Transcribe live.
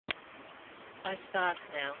I start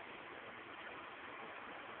now.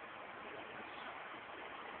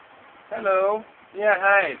 Hello. Yeah,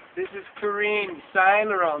 hi. This is Kerim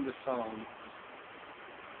Seiler on the phone.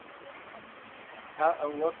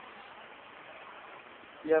 What?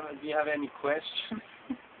 Do you have any questions?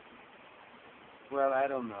 Well, I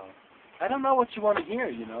don't know. I don't know what you want to hear,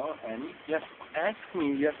 Annie. You have to ask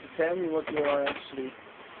me. You have to tell me what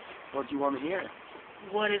you want to hear.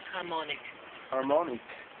 What is harmonic? Harmonic.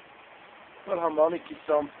 Well, harmonic is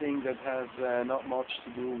something that has not much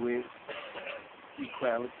to do with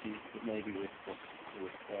equality, but maybe with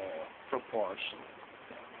proportion.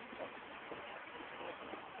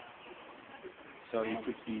 So you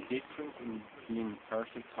could be different and be in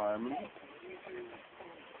perfect harmony.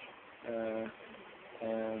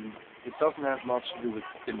 And it doesn't have much to do with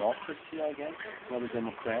democracy, I guess. It's not a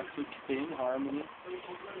democratic thing, harmony.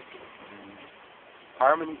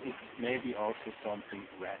 Harmony is maybe also something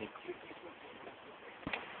radical.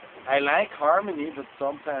 I like harmony, but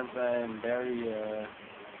sometimes I am very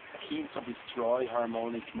keen to destroy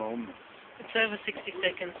harmonic moments. It's over 60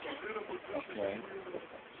 seconds. Okay.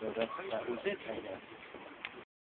 So that was it, I guess.